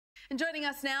And joining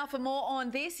us now for more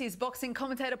on this is boxing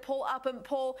commentator Paul Upham.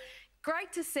 Paul,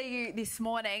 great to see you this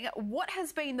morning. What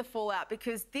has been the fallout?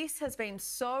 Because this has been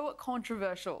so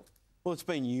controversial. Well, it's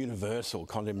been universal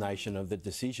condemnation of the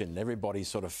decision. Everybody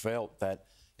sort of felt that,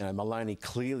 Moloney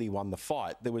clearly won the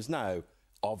fight. There was no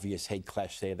obvious head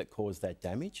clash there that caused that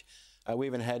damage. We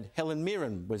even had Helen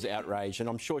Mirren was outraged, and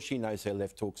I'm sure she knows her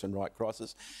left hooks and right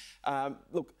crosses.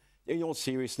 Look, in all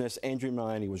seriousness, Andrew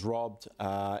Moloney was robbed.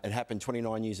 It happened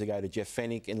 29 years ago to Jeff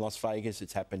Fennick in Las Vegas.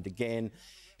 It's happened again.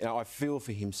 I feel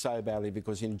for him so badly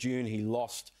because in June he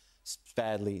lost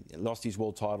his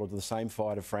world title to the same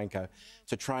fighter, Franco,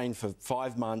 to train for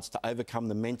 5 months to overcome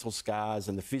the mental scars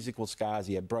and the physical scars.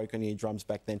 He had broken eardrums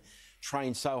back then,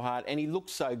 trained so hard, and he looked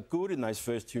so good in those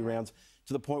first 2 rounds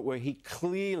to the point where he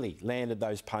clearly landed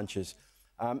those punches.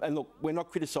 And look, we're not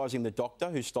criticising the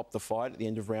doctor who stopped the fight at the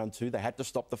end of round 2. They had to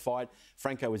stop the fight.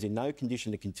 Franco was in no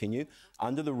condition to continue.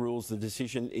 Under the rules, the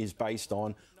decision is based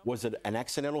on, was it an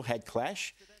accidental head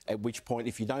clash, at which point,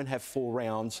 if you don't have 4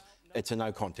 rounds, it's a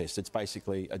no contest. It's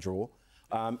basically a draw.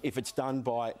 If it's done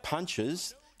by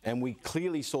punches, and we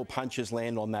clearly saw punches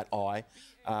land on that eye,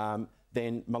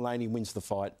 then Moloney wins the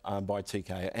fight by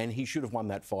TKO, and he should have won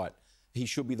that fight. He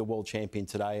should be the world champion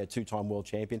today, a 2-time world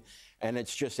champion. And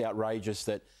it's just outrageous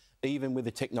that even with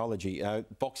the technology,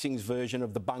 boxing's version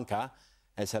of the bunker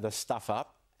has had a stuff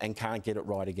up and can't get it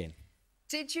right again.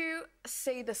 Did you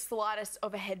see the slightest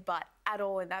of a headbutt at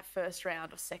all in that first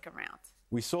round or second round?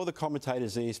 We saw the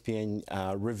commentators' ESPN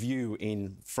review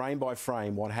in frame by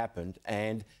frame what happened,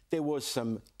 and there was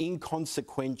some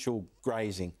inconsequential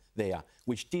grazing there,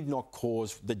 which did not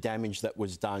cause the damage that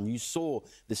was done. You saw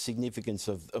the significance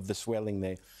of the swelling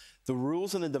there. The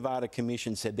rules in the Nevada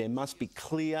Commission said there must be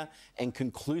clear and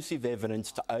conclusive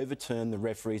evidence to overturn the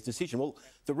referee's decision. Well,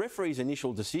 the referee's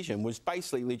initial decision was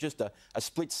basically just a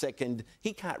split second.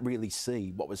 He can't really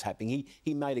see what was happening.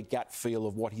 He made a gut feel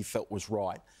of what he felt was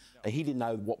right. He didn't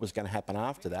know what was going to happen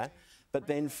after that. But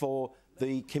then for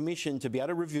the Commission to be able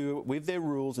to review it with their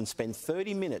rules and spend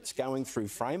 30 minutes going through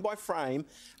frame by frame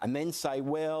and then say,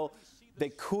 well, there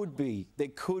could be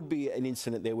an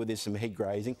incident there where there's some head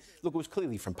grazing. Look, it was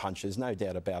clearly from punches, no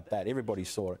doubt about that. Everybody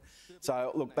saw it.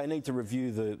 So, look, they need to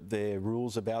review their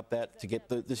rules about that to get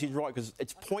the decision right, because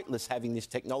it's pointless having this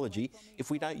technology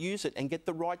if we don't use it and get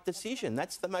the right decision.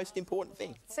 That's the most important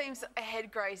thing. It seems a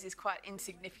head graze is quite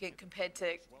insignificant compared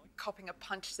to copping a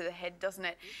punch to the head, doesn't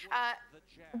it?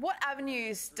 What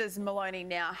avenues does Moloney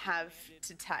now have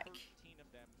to take?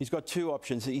 He's got 2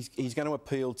 options. He's going to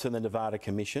appeal to the Nevada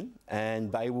Commission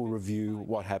and they will review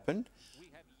what happened.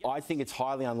 I think it's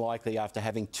highly unlikely after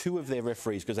having 2 of their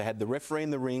referees, because they had the referee in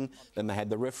the ring, then they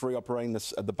had the referee operating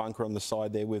the bunker on the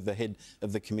side there with the head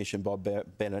of the Commission, Bob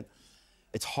Bennett.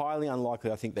 It's highly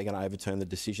unlikely, I think, they're going to overturn the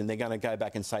decision. They're going to go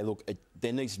back and say, look,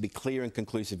 there needs to be clear and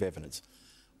conclusive evidence,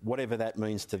 whatever that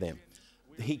means to them.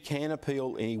 He can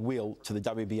appeal, and he will, to the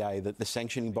WBA, the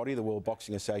sanctioning body, the World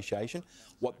Boxing Association.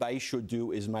 What they should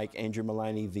do is make Andrew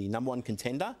Moloney the #1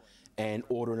 contender and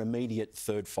order an immediate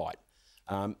 3rd fight.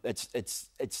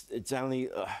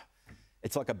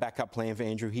 It's like a backup plan for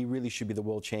Andrew. He really should be the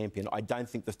world champion. I don't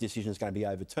think this decision is going to be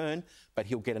overturned, but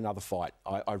he'll get another fight.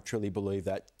 I truly believe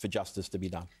that, for justice to be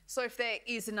done. So if there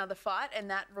is another fight and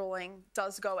that ruling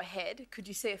does go ahead, could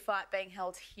you see a fight being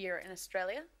held here in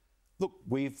Australia? Look,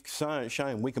 we've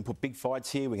shown we can put big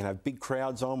fights here. We can have big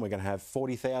crowds on. We're going to have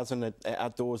 40,000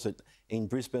 outdoors in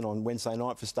Brisbane on Wednesday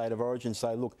night for State of Origin.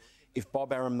 So, look, if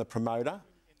Bob Upham, the promoter,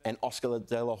 and Oscar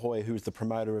De La Hoya, who's the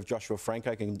promoter of Joshua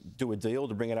Franco, can do a deal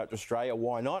to bring it out to Australia,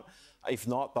 why not? If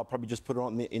not, they'll probably just put it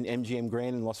on in MGM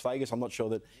Grand in Las Vegas. I'm not sure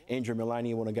that Andrew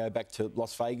Moloney will want to go back to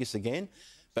Las Vegas again,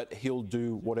 but he'll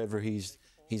do whatever he's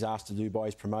asked to do by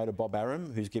his promoter, Bob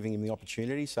Upham, who's giving him the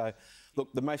opportunity. So,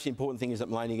 look, the most important thing is that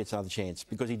Moloney gets another chance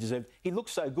because he looked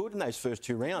so good in those first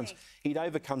 2 rounds. He'd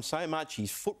overcome so much. His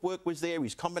footwork was there,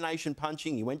 his combination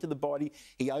punching, he went to the body,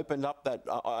 he opened up that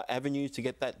avenues to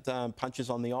get that punches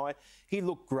on the eye. He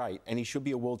looked great, and he should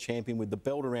be a world champion with the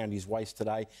belt around his waist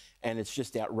today, and it's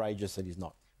just outrageous that he's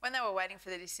not. When they were waiting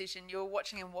for the decision, you were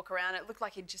watching him walk around. It looked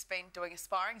like he'd just been doing a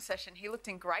sparring session. He looked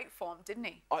in great form, didn't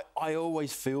he? I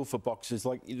always feel for boxers.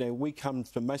 Like,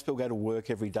 most people go to work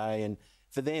every day, and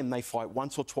for them, they fight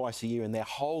once or twice a year, and their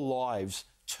whole lives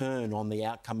turn on the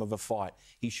outcome of a fight.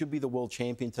 He should be the world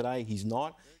champion today. He's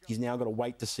not. He's now got to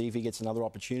wait to see if he gets another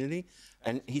opportunity.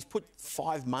 And he's put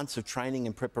 5 months of training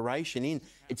and preparation in.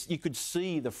 You could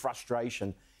see the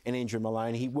frustration in Andrew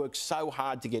Moloney. He worked so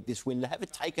hard to get this win. To have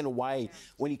it taken away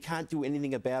when he can't do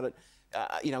anything about it,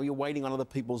 you're waiting on other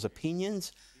people's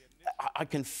opinions. I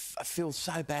feel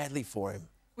so badly for him.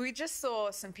 We just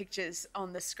saw some pictures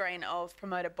on the screen of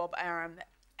promoter Bob Upham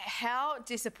how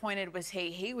disappointed was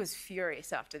he? He was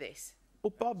furious after this.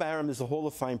 Well, Bob Upham is a Hall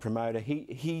of Fame promoter.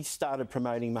 He started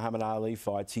promoting Muhammad Ali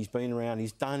fights. He's been around.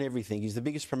 He's done everything. He's the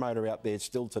biggest promoter out there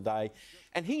still today.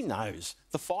 And he knows.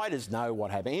 The fighters know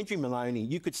what happened. Andrew Moloney,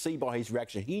 you could see by his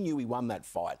reaction, he knew he won that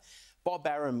fight. Bob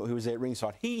Upham, who was at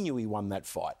ringside, he knew he won that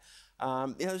fight.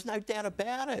 There's no doubt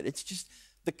about it. It's just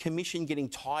the commission getting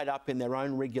tied up in their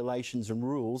own regulations and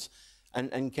rules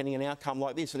and getting an outcome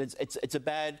like this. And it's a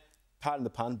bad, pardon the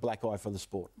pun, black eye for the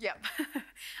sport. Yep,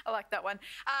 I like that one.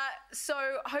 So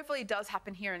hopefully it does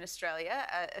happen here in Australia,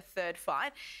 a third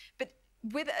fight. But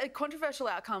with a controversial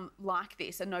outcome like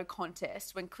this, a no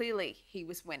contest, when clearly he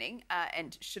was winning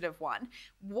and should have won,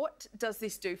 what does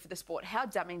this do for the sport? How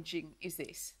damaging is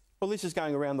this? Well, this is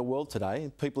going around the world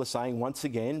today. People are saying, once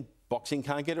again, boxing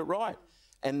can't get it right.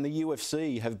 And the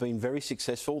UFC have been very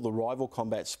successful, the rival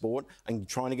combat sport, and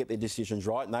trying to get their decisions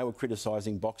right, and they were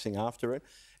criticising boxing after it.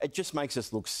 It just makes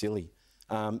us look silly.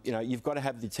 You've got to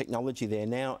have the technology there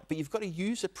now, but you've got to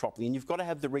use it properly, and you've got to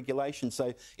have the regulations.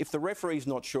 So if the referee's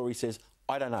not sure, he says,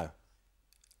 I don't know.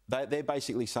 They're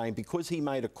basically saying because he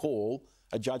made a call,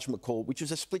 a judgment call, which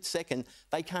was a split second,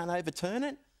 they can't overturn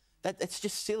it. That's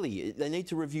just silly. They need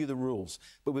to review the rules.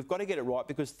 But we've got to get it right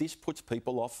because this puts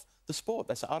people off the sport.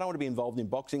 They say, I don't want to be involved in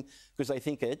boxing because they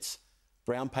think it's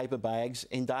brown paper bags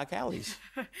in dark alleys.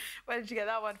 Where did you get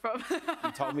that one from?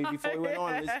 You told me before we went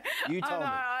on. You told me.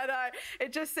 I know.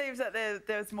 It just seems that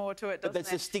there's more to it, doesn't it? But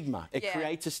that's a stigma. It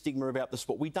creates a stigma about the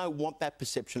sport. We don't want that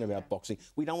perception about boxing.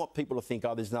 We don't want people to think,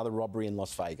 oh, there's another robbery in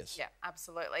Las Vegas. Yeah,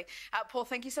 absolutely. Paul,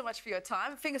 thank you so much for your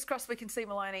time. Fingers crossed we can see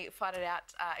Moloney fight it out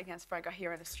against Franco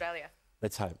here in Australia.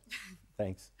 Let's hope.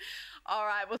 Thanks. All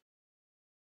right. Well